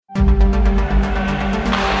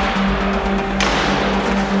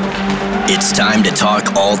It's time to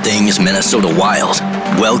talk all things Minnesota Wild.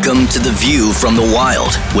 Welcome to The View from the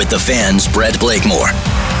Wild with the Fan's Brett Blakemore.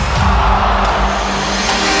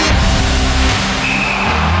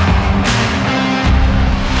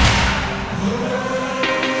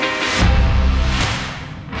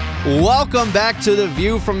 Welcome back to The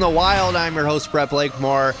View from the Wild. I'm your host, Brett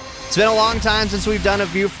Blakemore. It's been a long time since we've done A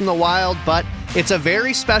View from the Wild, but it's a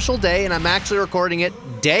very special day, and I'm actually recording it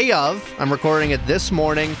day of. I'm recording it this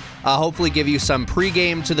morning. Hopefully give you some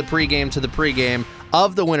pregame to the pregame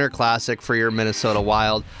of the Winter Classic for your Minnesota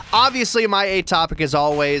Wild. Obviously, my A topic is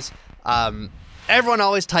always, everyone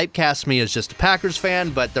always typecasts me as just a Packers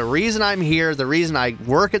fan, but the reason I'm here, the reason I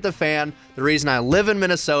work at the Fan, the reason I live in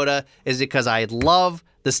Minnesota is because I love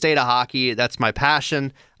the state of hockey. That's my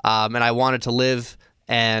passion, and I wanted to live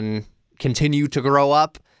and continue to grow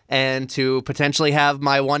up and to potentially have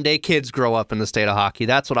my one-day kids grow up in the state of hockey.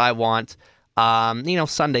 That's what I want.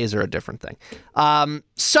 Sundays are a different thing.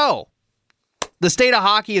 So, the state of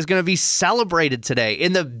hockey is going to be celebrated today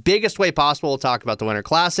in the biggest way possible. We'll talk about the Winter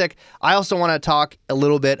Classic. I also want to talk a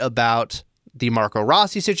little bit about the Marco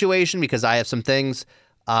Rossi situation because I have some things.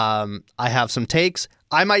 I have some takes.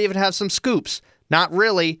 I might even have some scoops. Not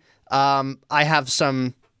really. I have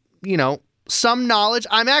some knowledge.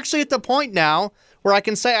 I'm actually at the point now where I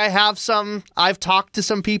can say I've talked to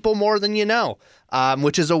some people more than you know,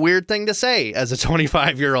 which is a weird thing to say as a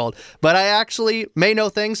 25-year-old. But I actually may know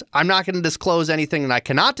things. I'm not going to disclose anything that I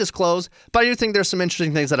cannot disclose, but I do think there's some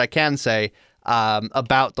interesting things that I can say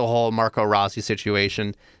about the whole Marco Rossi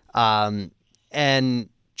situation and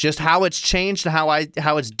just how it's changed and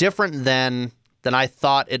how it's different than I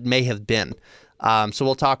thought it may have been. So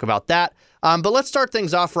we'll talk about that. But let's start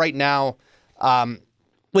things off right now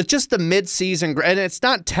with just the midseason. And it's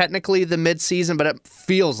not technically the midseason, but it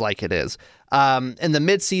feels like it is. And the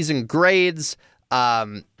midseason grades,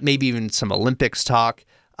 maybe even some Olympics talk.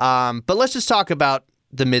 But let's just talk about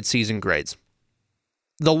the midseason grades.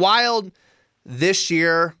 The Wild this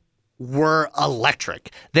year were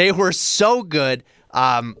electric. They were so good.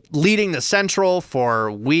 Leading the Central for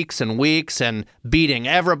weeks and weeks and beating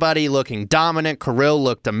everybody, looking dominant. Kirill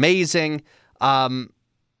looked amazing.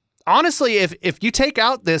 Honestly, if you take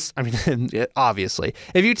out this, obviously,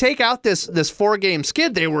 if you take out this 4-game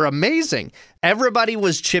skid, they were amazing. Everybody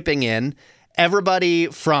was chipping in. Everybody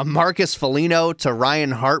from Marcus Foligno to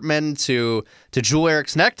Ryan Hartman to Joel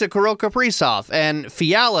Eriksson to Kirill Kaprizov. And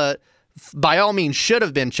Fiala, by all means, should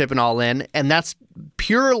have been chipping all in, and that's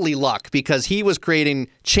purely luck because he was creating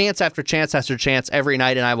chance after chance after chance every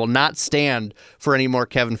night, and I will not stand for any more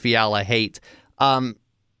Kevin Fiala hate.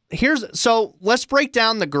 So let's break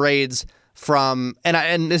down the grades from,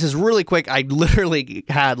 and this is really quick. I literally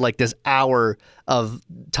had like this hour of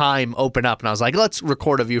time open up, and I was like, let's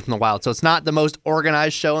record A View from the Wild. So it's not the most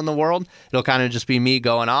organized show in the world. It'll kind of just be me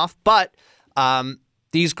going off, but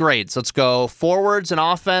these grades, let's go forwards and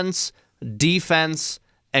offense, defense,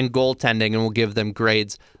 and goaltending, and we'll give them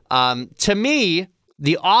grades. To me,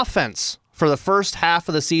 the offense for the first half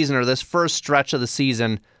of the season or this first stretch of the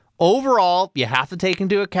season, overall, you have to take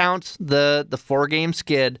into account the 4-game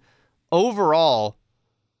skid. Overall,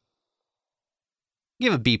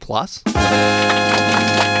 give a B+. It's a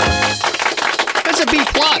B+.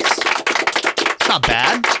 It's not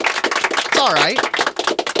bad. It's all right.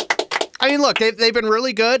 I mean, look, they've been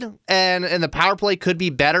really good, and the power play could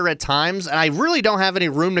be better at times, and I really don't have any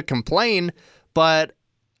room to complain, but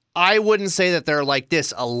I wouldn't say that they're like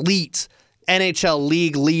this elite NHL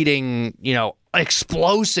league leading,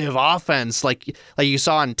 explosive offense like you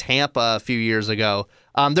saw in Tampa a few years ago.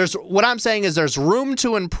 What I'm saying is there's room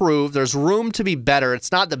to improve. There's room to be better.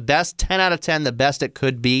 It's not the best 10 out of 10, the best it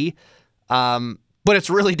could be, but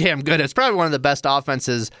it's really damn good. It's probably one of the best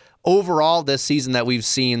offenses overall this season that we've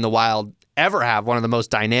seen the Wild ever have. One of the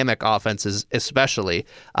most dynamic offenses, especially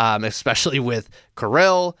with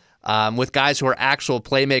Kirill, with guys who are actual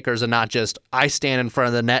playmakers and not just I stand in front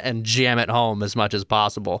of the net and jam it home as much as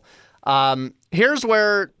possible. Here's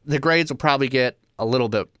where the grades will probably get a little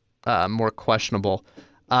bit more questionable.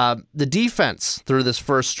 The defense through this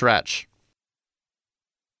first stretch,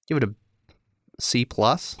 give it a C+.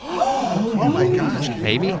 Oh my gosh!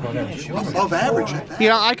 Maybe above average.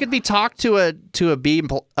 I could be talked to a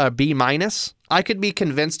B minus. I could be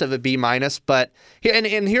convinced of a B minus, but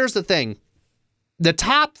and here's the thing: the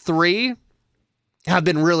top 3 have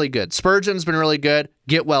been really good. Spurgeon's been really good.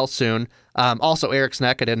 Get well soon. Also, Eriksson,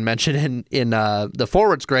 I didn't mention in the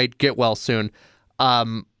forwards grade. Get well soon.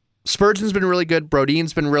 Spurgeon's been really good.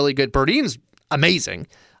 Brodin's been really good. Brodin's amazing.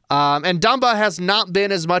 And Dumba has not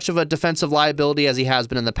been as much of a defensive liability as he has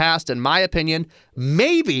been in the past. In my opinion,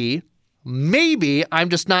 maybe Maybe I'm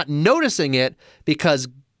just not noticing it because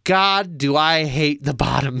God, do I hate the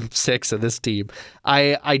bottom six of this team.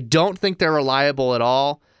 I don't think they're reliable at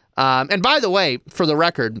all. And by the way, for the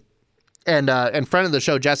record, and friend of the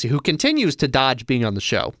show, Jesse, who continues to dodge being on the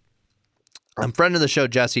show, friend of the show,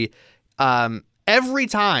 Jesse, every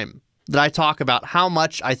time that I talk about how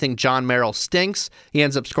much I think John Merrill stinks, he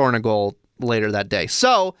ends up scoring a goal later that day.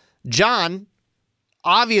 So John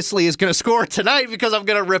obviously is going to score tonight because I'm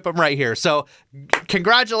going to rip him right here. So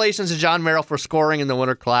congratulations to John Merrill for scoring in the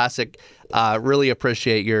Winter Classic. Really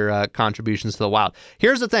appreciate your contributions to the Wild.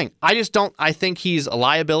 Here's the thing. I think he's a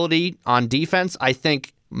liability on defense. I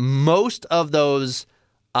think most of those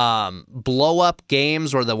blow-up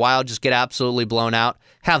games where the Wild just get absolutely blown out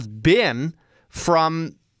have been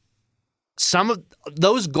from some of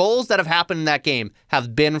those goals that have happened in that game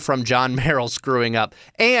have been from John Merrill screwing up.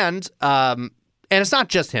 And it's not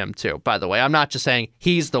just him, too, by the way. I'm not just saying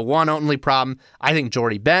he's the one only problem. I think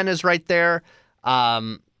Jordy Ben is right there.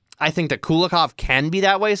 I think that Kulikov can be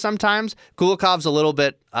that way sometimes. Kulikov's a little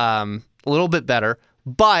bit better.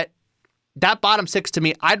 But that bottom six, to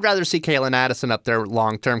me, I'd rather see Calen Addison up there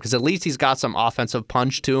long-term because at least he's got some offensive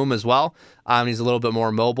punch to him as well. He's a little bit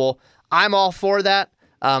more mobile. I'm all for that.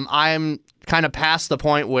 I'm kind of past the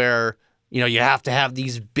point where, you have to have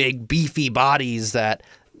these big, beefy bodies that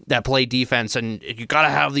play defense, and you got to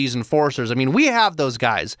have these enforcers. I mean, we have those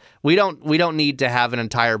guys. We don't need to have an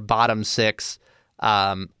entire bottom six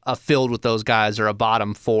filled with those guys or a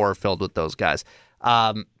bottom four filled with those guys.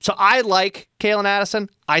 So I like Calen Addison.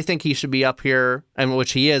 I think he should be up here, and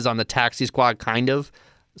which he is on the taxi squad, kind of.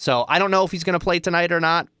 So I don't know if he's going to play tonight or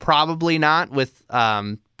not. Probably not with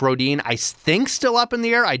Brodin. I think still up in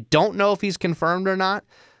the air. I don't know if he's confirmed or not.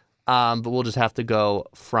 But we'll just have to go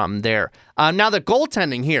from there. Now the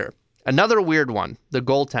goaltending here, another weird one. The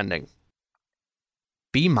goaltending,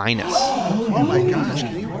 B-. Oh my gosh!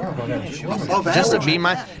 Just a B-.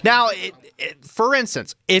 Now, for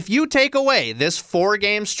instance, if you take away this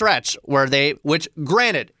 4-game stretch which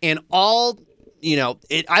granted, in all,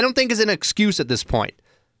 I don't think is an excuse at this point.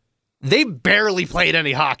 They barely played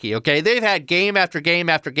any hockey, okay? They've had game after game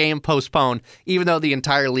after game postponed, even though the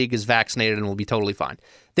entire league is vaccinated and will be totally fine.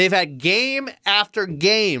 They've had game after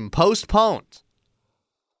game postponed.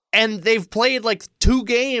 And they've played 2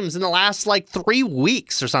 games in the last 3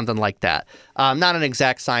 weeks or something like that. Not an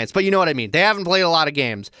exact science, but you know what I mean. They haven't played a lot of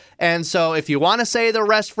games. And so if you want to say the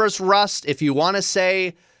rest versus rust, if you want to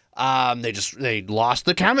say they lost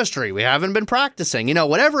the chemistry, we haven't been practicing,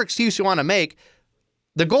 whatever excuse you want to make,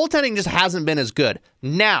 the goaltending just hasn't been as good.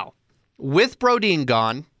 Now, with Brodin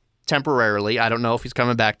gone temporarily, I don't know if he's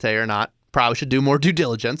coming back today or not. Probably should do more due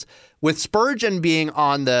diligence. With Spurgeon being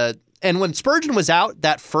and when Spurgeon was out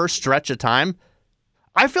that first stretch of time,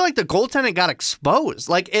 I feel like the goaltending got exposed.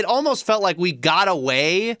 It almost felt like we got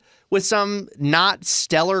away with some not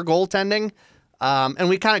stellar goaltending. And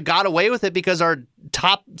we kind of got away with it because our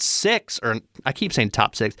top 6, or I keep saying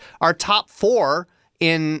top 6, our top 4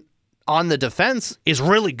 on the defense is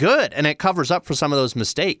really good, and it covers up for some of those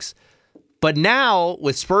mistakes. But now,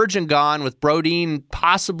 with Spurgeon gone, with Brodin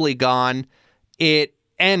possibly gone,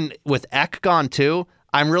 and with Ek gone too,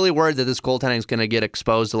 I'm really worried that this goaltending is going to get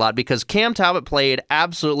exposed a lot because Cam Talbot played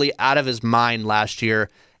absolutely out of his mind last year,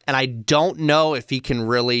 and I don't know if he can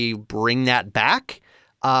really bring that back.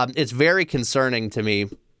 It's very concerning to me,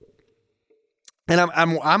 and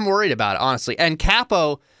I'm worried about it, honestly. And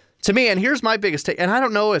Capo, to me, and here's my biggest take, and I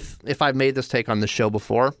don't know if I've made this take on the show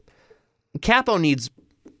before, Capo needs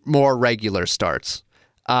more regular starts.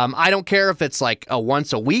 I don't care if it's a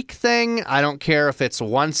once a week thing. I don't care if it's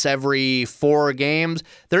once every 4 games.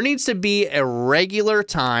 There needs to be a regular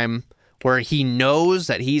time where he knows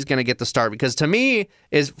that he's going to get the start, because to me,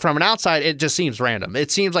 from an outside, it just seems random. It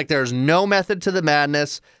seems like there's no method to the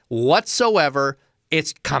madness whatsoever.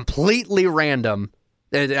 It's completely random.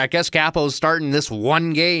 I guess Capo's starting this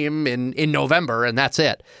one game in November, and that's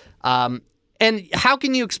it. And how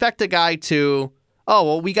can you expect a guy to,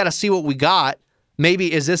 we got to see what we got.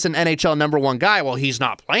 Maybe, is this an NHL number 1 guy? Well, he's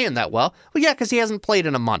not playing that well. Well, yeah, because he hasn't played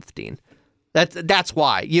in a month, Dean. That's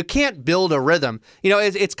why. You can't build a rhythm.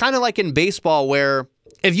 It's kind of like in baseball where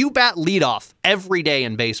if you bat leadoff every day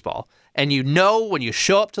in baseball, and when you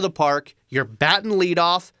show up to the park, you're batting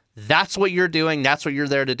leadoff, that's what you're doing. That's what you're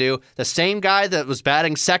there to do. The same guy that was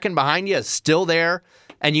batting second behind you is still there.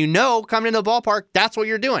 And coming into the ballpark, that's what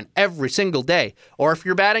you're doing every single day. Or if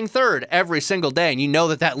you're batting third every single day and you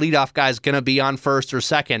know that leadoff guy is going to be on first or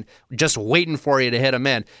second, just waiting for you to hit him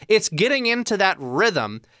in. It's getting into that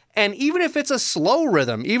rhythm. And even if it's a slow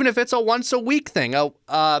rhythm, even if it's a once a week thing,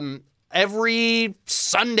 every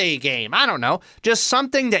Sunday game. I don't know. Just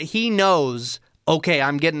something that he knows, okay,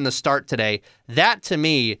 I'm getting the start today. That, to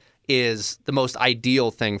me, is the most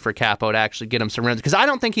ideal thing for Capo to actually get him some runs, because I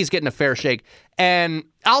don't think he's getting a fair shake. And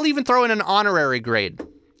I'll even throw in an honorary grade.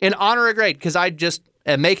 An honorary grade, because I just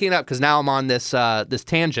am making it up because now I'm on this this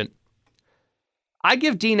tangent. I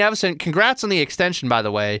give Dean Evason, congrats on the extension, by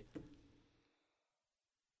the way.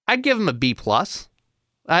 I'd give him a B+.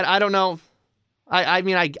 I don't know. I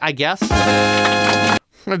mean, I guess. A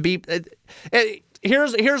B.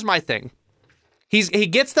 Here's my thing. He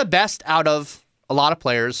gets the best out of a lot of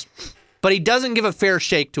players, but he doesn't give a fair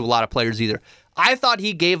shake to a lot of players either. I thought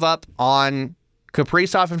he gave up on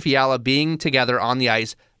Kaprizov and Fiala being together on the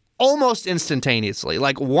ice almost instantaneously.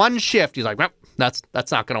 Like one shift, he's like, well,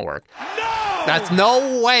 that's not going to work. No! That's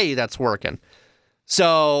no way that's working.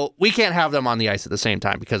 So we can't have them on the ice at the same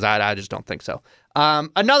time because I just don't think so.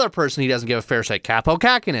 Another person he doesn't give a fair shake, Kaapo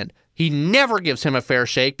Kähkönen. He never gives him a fair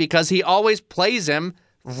shake because he always plays him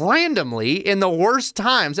randomly in the worst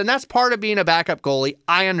times, and that's part of being a backup goalie.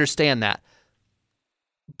 I understand that.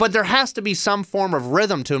 But there has to be some form of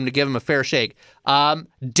rhythm to him to give him a fair shake.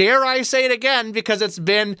 Dare I say it again, because it's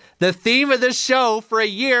been the theme of this show for a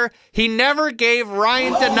year. He never gave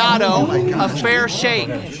Ryan Donato a fair shake.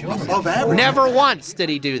 Never once did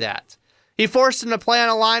he do that. He forced him to play on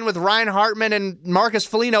a line with Ryan Hartman and Marcus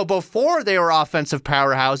Foligno before they were offensive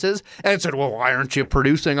powerhouses, and said, well, why aren't you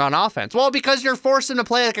producing on offense? Well, because you're forced him to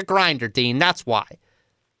play like a grinder, Dean. That's why.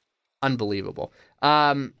 Unbelievable.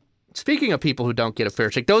 Speaking of people who don't get a fair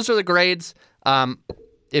shake, those are the grades.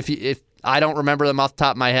 If I don't remember them off the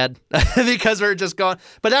top of my head because we're just going,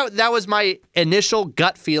 but that was my initial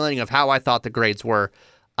gut feeling of how I thought the grades were.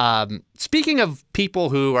 Speaking of people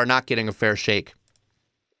who are not getting a fair shake,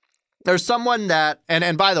 there's someone that,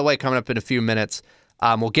 and by the way, coming up in a few minutes,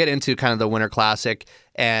 we'll get into kind of the Winter Classic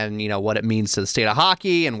and, you know, what it means to the state of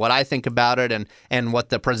hockey and what I think about it and what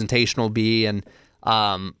the presentation will be and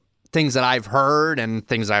things that I've heard and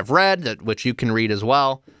things I've read, which you can read as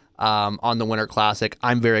well on the Winter Classic.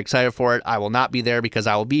 I'm very excited for it. I will not be there because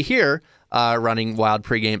I will be here running Wild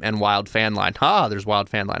pregame and Wild fan line. There's Wild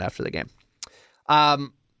fan line after the game.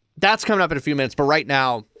 That's coming up in a few minutes, but right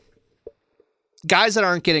now, guys that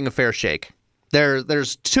aren't getting a fair shake.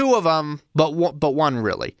 There's two of them, but one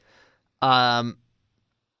really. And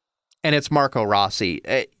it's Marco Rossi.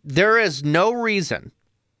 There is no reason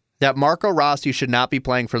that Marco Rossi should not be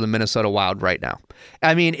playing for the Minnesota Wild right now.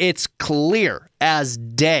 I mean, it's clear as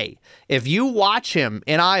day. If you watch him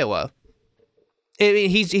in Iowa, I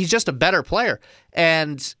mean, he's just a better player.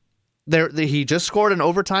 And he just scored an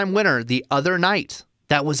overtime winner the other night.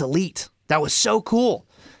 That was elite. That was so cool.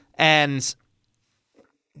 And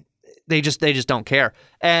they just don't care.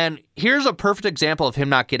 And here's a perfect example of him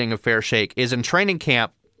not getting a fair shake is in training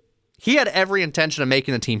camp. He had every intention of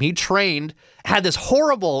making the team. He trained, had this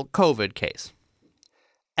horrible COVID case,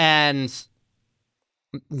 and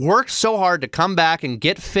worked so hard to come back and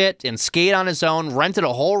get fit and skate on his own, rented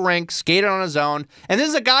a whole rink, skated on his own. And this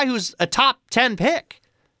is a guy who's a top 10 pick.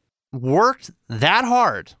 Worked that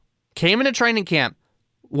hard, came into training camp,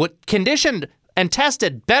 conditioned and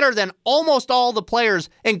tested better than almost all the players,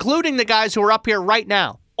 including the guys who are up here right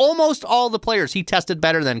now. Almost all the players he tested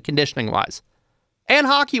better than conditioning-wise. And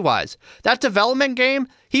hockey-wise. That development game,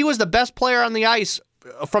 he was the best player on the ice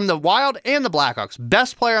from the Wild and the Blackhawks.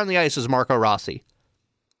 Best player on the ice is Marco Rossi.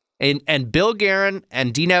 And Bill Guerin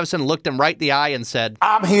and Dean Evason looked him right in the eye and said,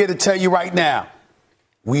 I'm here to tell you right now,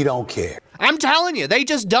 we don't care. I'm telling you, they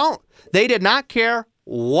just don't. They did not care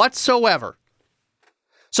whatsoever.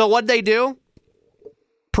 So what'd they do?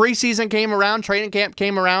 Preseason came around, training camp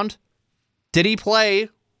came around. Did he play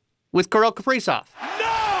with Kirill Kaprizov?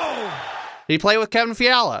 No! Did he play with Kevin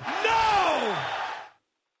Fiala? No!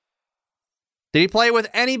 Did he play with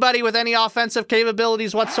anybody with any offensive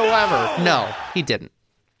capabilities whatsoever? No, he didn't.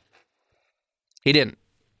 He didn't.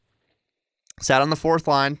 Sat on the fourth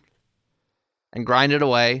line and grinded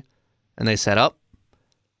away, and they said,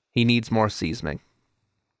 he needs more seasoning.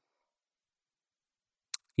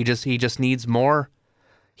 He just needs more.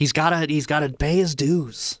 He's gotta pay his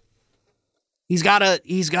dues. He's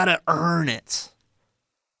gotta earn it.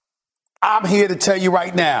 I'm here to tell you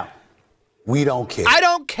right now, we don't care. I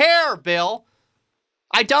don't care, Bill.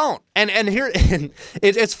 I don't. And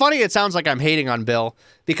it's funny. It sounds like I'm hating on Bill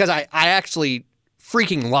because I actually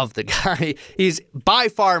freaking love the guy. He's by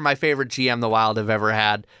far my favorite GM the Wild have ever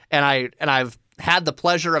had, and I've had the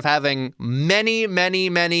pleasure of having many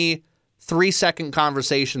 3-second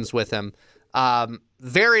conversations with him.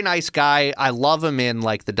 Very nice guy. I love him in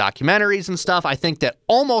like the documentaries and stuff. I think that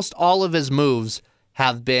almost all of his moves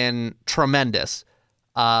have been tremendous.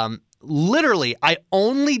 literally, I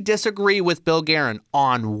only disagree with Bill Guerin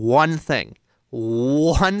on one thing.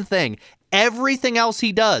 One thing. Everything else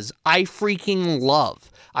he does, I freaking love.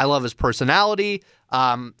 I love his personality,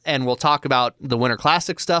 and we'll talk about the Winter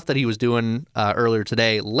Classic stuff that he was doing earlier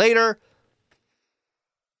today later.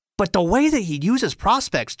 But the way that he uses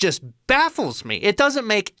prospects just baffles me. It doesn't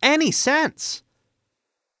make any sense.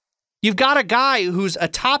 You've got a guy who's a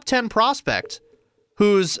top 10 prospect,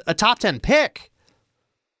 who's a top 10 pick,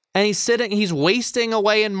 and he's wasting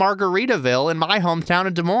away in Margaritaville in my hometown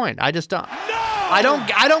of Des Moines. I just don't. No! I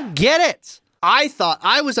don't get it.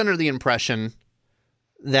 I was under the impression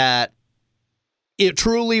that it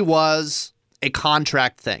truly was a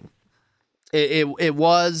contract thing. It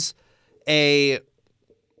was a,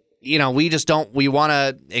 we want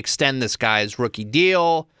to extend this guy's rookie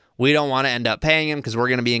deal. We don't want to end up paying him because we're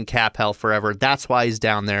going to be in cap hell forever. That's why he's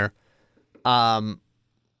down there.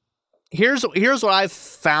 Here's what I've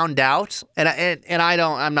found out, and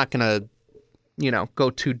I'm not going to, go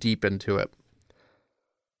too deep into it.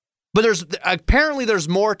 But there's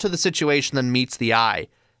more to the situation than meets the eye.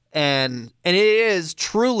 And it is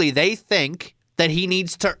truly, they think that he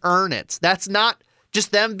needs to earn it. That's not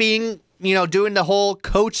just them being, doing the whole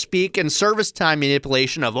coach speak and service time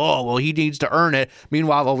manipulation of, he needs to earn it.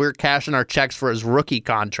 Meanwhile, while we're cashing our checks for his rookie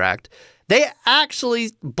contract, they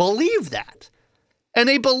actually believe that. And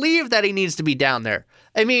they believe that he needs to be down there.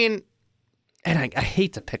 I mean, and I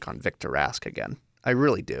hate to pick on Victor Rask again. I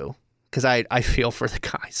really do. Because I feel for the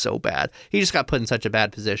guy so bad. He just got put in such a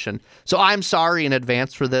bad position. So I'm sorry in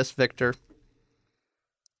advance for this, Victor.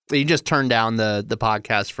 You just turned down the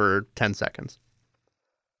podcast for 10 seconds.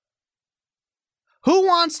 Who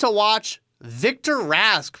wants to watch Victor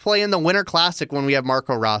Rask play in the Winter Classic when we have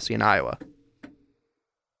Marco Rossi in Iowa?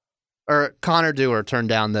 Or Connor Dewar turned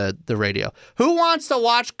down the radio. Who wants to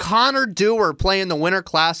watch Connor Dewar play in the Winter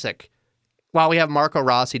Classic while we have Marco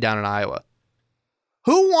Rossi down in Iowa?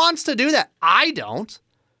 Who wants to do that? I don't.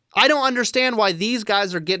 I don't understand why these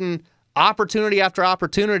guys are getting opportunity after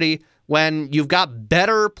opportunity when you've got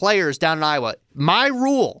better players down in Iowa. My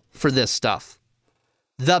rule for this stuff,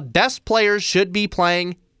 the best players should be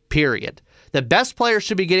playing, period. The best players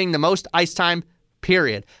should be getting the most ice time,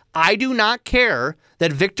 period. I do not care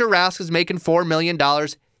that Victor Rask is making $4 million.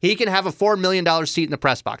 He can have a $4 million seat in the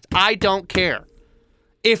press box. I don't care.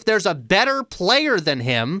 If there's a better player than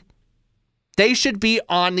him, they should be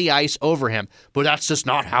on the ice over him. But that's just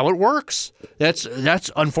not how it works. That's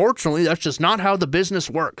unfortunately, that's just not how the business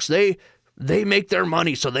works. They make their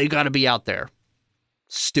money, so they got to be out there.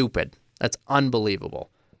 Stupid. That's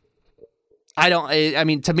unbelievable. I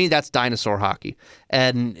mean, to me, that's dinosaur hockey.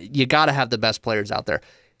 And you got to have the best players out there.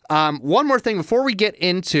 One more thing before we get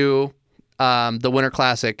into the Winter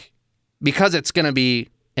Classic, because it's going to be,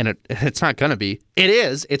 and it's not going to be, it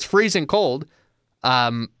is, it's freezing cold.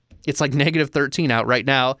 It's like -13 out right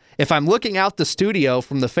now. If I'm looking out the studio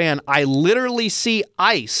from the fan, I literally see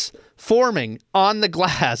ice forming on the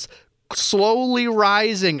glass, slowly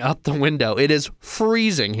rising up the window. It is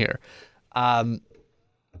freezing here.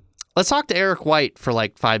 Let's talk to Eric White for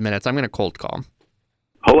like 5 minutes. I'm going to cold call him.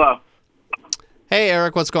 Hello. Hey,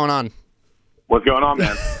 Eric, what's going on? What's going on,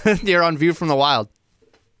 man? You're on View from the Wild.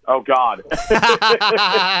 Oh, God.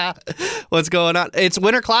 What's going on? It's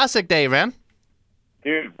Winter Classic Day, man.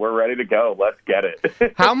 Dude, we're ready to go. Let's get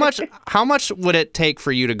it. How much would it take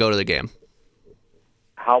for you to go to the game?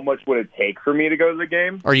 How much would it take for me to go to the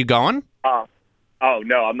game? Are you going? Oh,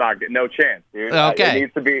 no, I'm not. No chance, dude. Okay. It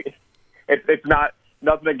needs to be. It's not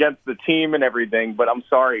nothing against the team and everything, but I'm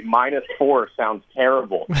sorry. -4 sounds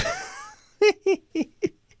terrible.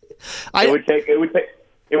 It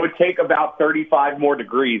would take about 35 more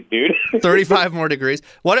degrees, dude. 35 more degrees.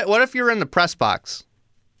 What if you're in the press box?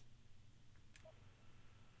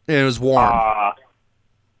 It was warm.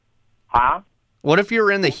 Huh? What if you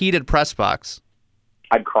were in the heated press box?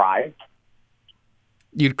 I'd cry.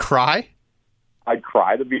 You'd cry? I'd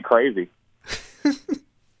cry. That'd be crazy.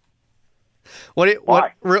 Why?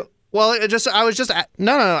 Well, I was just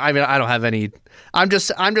no. I mean, I don't have any. I'm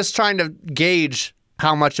just trying to gauge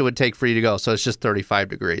how much it would take for you to go. So it's just 35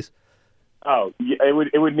 degrees. Oh,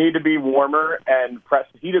 it would need to be warmer, and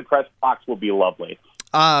heated press box will be lovely.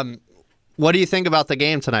 What do you think about the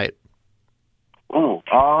game tonight? Ooh,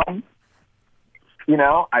 I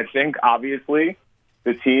think obviously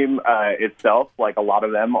the team itself, like a lot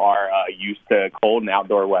of them, are used to cold and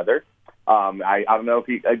outdoor weather. I don't know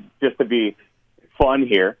if just to be fun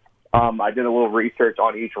here, I did a little research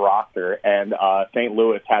on each roster, and St.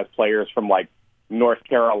 Louis has players from like North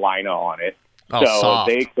Carolina on it. Oh, so soft.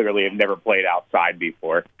 they clearly have never played outside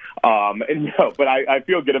before. But I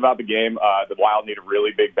feel good about the game. The Wild need a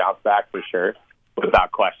really big bounce back for sure,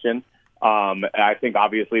 without question. I think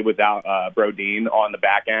obviously without Brodin on the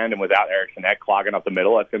back end and without Eriksson Ek clogging up the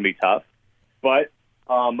middle, that's going to be tough. But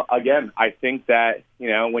again, I think that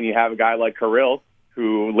when you have a guy like Kirill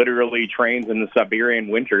who literally trains in the Siberian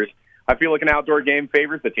winters, I feel like an outdoor game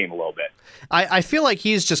favors the team a little bit. I feel like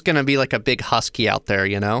he's just going to be like a big husky out there,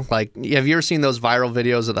 Like, have you ever seen those viral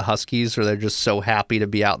videos of the huskies where they're just so happy to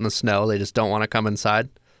be out in the snow, they just don't want to come inside?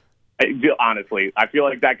 Honestly, I feel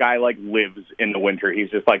like that guy lives in the winter. He's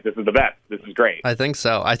just like, this is the best. This is great. I think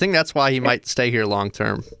so. I think that's why he might stay here long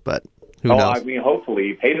term, but who knows? I mean, hopefully.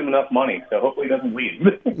 He paid him enough money, so hopefully he doesn't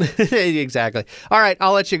leave. Exactly. All right,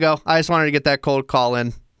 I'll let you go. I just wanted to get that cold call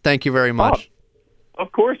in. Thank you very much.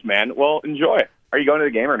 Of course, man. Well, enjoy. Are you going to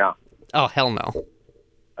the game or not? Oh, hell no.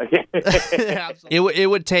 It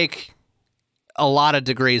would take a lot of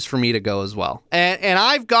degrees for me to go as well. And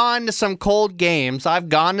I've gone to some cold games. I've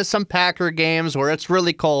gone to some Packer games where it's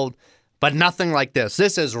really cold, but nothing like this.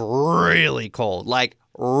 This is really cold, like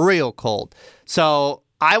real cold. So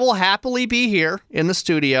I will happily be here in the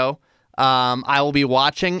studio. I will be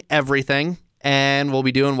watching everything, and we'll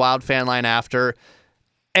be doing Wild Fan Line after.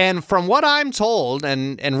 And from what I'm told,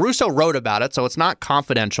 and Russo wrote about it, so it's not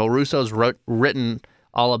confidential. Russo's written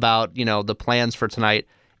all about, the plans for tonight.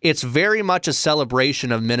 It's very much a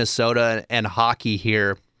celebration of Minnesota and hockey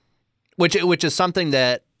here, which is something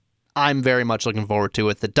that I'm very much looking forward to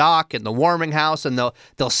with the dock and the warming house, and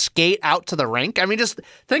they'll skate out to the rink. I mean, just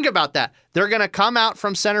think about that. They're going to come out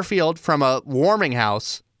from center field from a warming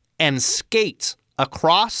house and skate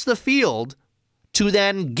across the field to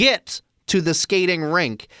then get to the skating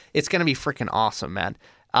rink. It's going to be freaking awesome, man.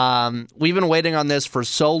 We've been waiting on this for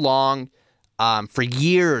so long, for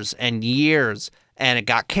years and years, and it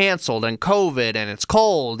got canceled, and COVID, and it's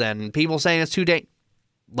cold, and people saying it's too dangerous.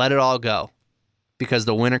 Let it all go, because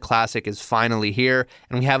the Winter Classic is finally here,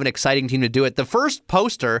 and we have an exciting team to do it. The first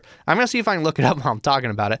poster, I'm going to see if I can look it up while I'm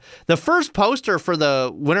talking about it. The first poster for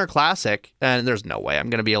the Winter Classic, and there's no way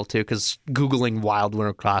I'm going to be able to, because Googling Wild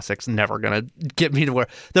Winter Classic's never going to get me to where.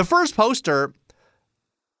 The first poster,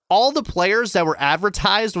 all the players that were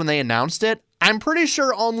advertised when they announced it, I'm pretty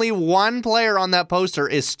sure only one player on that poster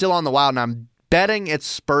is still on the Wild, and I'm betting it's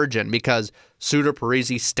Spurgeon, because Suter,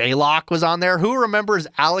 Parise, Stalock was on there. Who remembers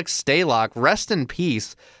Alex Stalock? Rest in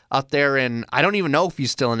peace up there in, I don't even know if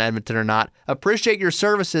he's still in Edmonton or not. Appreciate your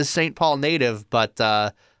services, St. Paul native, but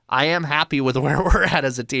I am happy with where we're at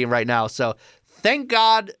as a team right now. So thank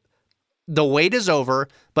God the wait is over,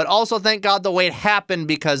 but also thank God the wait happened,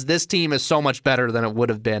 because this team is so much better than it would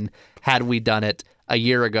have been had we done it a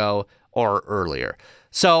year ago or earlier.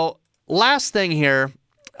 So last thing here,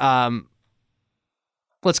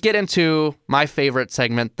 let's get into my favorite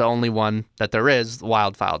segment, the only one that there is, the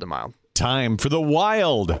Wild File to Mild. Time for the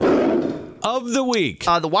Wild of the Week.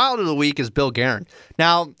 The Wild of the Week is Bill Guerin.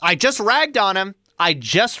 Now, I just ragged on him. I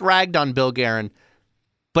just ragged on Bill Guerin.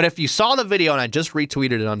 But if you saw the video, and I just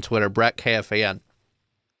retweeted it on Twitter, Brett KFAN,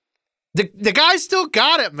 the guy still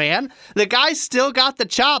got it, man. The guy still got the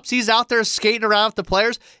chops. He's out there skating around with the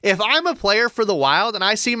players. If I'm a player for the Wild and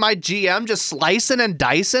I see my GM just slicing and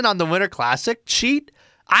dicing on the Winter Classic sheet,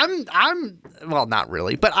 I'm well, not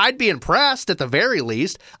really, but I'd be impressed at the very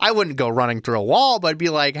least. I wouldn't go running through a wall, but I'd be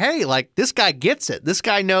like, hey, this guy gets it. This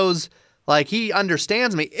guy knows, he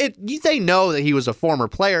understands me. They know that he was a former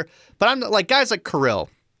player, but I'm like, guys like Kirill,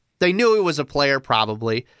 they knew he was a player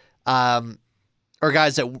probably, or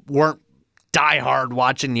guys that weren't diehard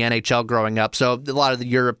watching the NHL growing up. So a lot of the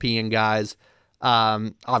European guys,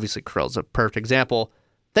 obviously Kirill's a perfect example.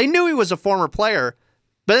 They knew he was a former player,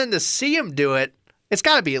 but then to see him do it, it's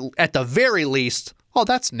got to be at the very least, oh,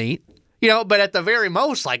 that's neat. But at the very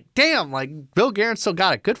most, damn, Bill Guerin still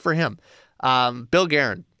got it. Good for him. Bill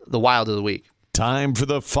Guerin, the Wild of the Week. Time for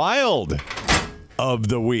the Filed of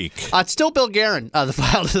the Week. It's still Bill Guerin, the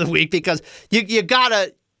Wild of the Week, because you got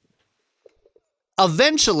to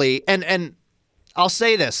eventually, and I'll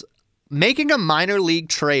say this, making a minor league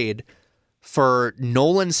trade for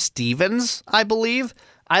Nolan Stevens, I believe.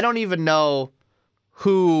 I don't even know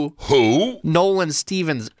who Nolan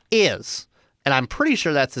Stevens is, and I'm pretty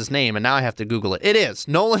sure that's his name, and now I have to Google it. It is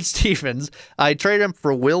Nolan Stevens. I traded him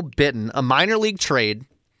for Will Bitton, a minor league trade.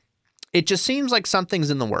 It just seems like something's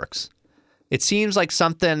in the works. It seems like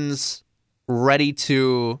something's ready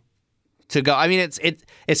to go. I mean,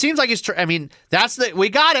 it seems like it's. We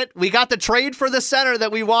got it. We got the trade for the center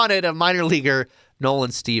that we wanted, a minor leaguer,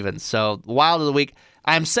 Nolan Stevens. So Wild of the Week.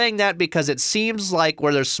 I'm saying that because it seems like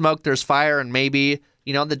where there's smoke, there's fire, and maybe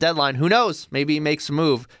the deadline, who knows? Maybe he makes a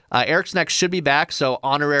move. Eriksson should be back, so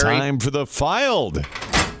honorary. Time for the filed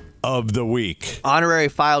of the week. Honorary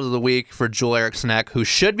filed of the week for Joel Eriksson, who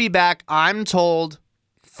should be back, I'm told,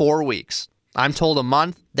 4 weeks. I'm told a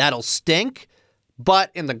month. That'll stink,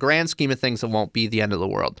 but in the grand scheme of things, it won't be the end of the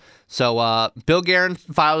world. So Bill Guerin,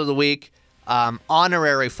 filed of the week.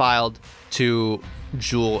 Honorary filed to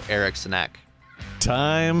Joel Eriksson.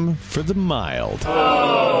 Time for the mild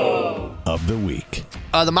of the week.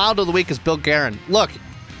 The mild of the week is Bill Guerin. Look,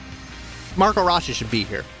 Marco Rossi should be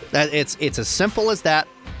here. It's as simple as that.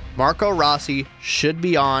 Marco Rossi should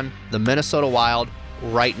be on the Minnesota Wild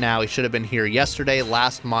right now. He should have been here yesterday,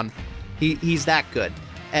 last month. He's that good.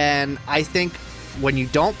 And I think when you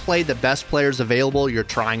don't play the best players available, you're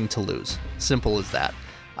trying to lose. Simple as that.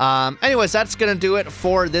 Anyways, that's going to do it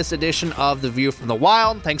for this edition of The View from the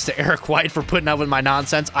Wild. Thanks to Eric White for putting up with my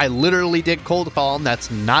nonsense. I literally did cold call him.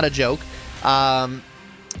 That's not a joke.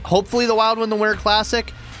 Hopefully the Wild win the Winter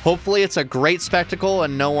Classic. Hopefully it's a great spectacle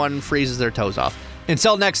and no one freezes their toes off.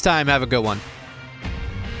 Until next time, have a good one.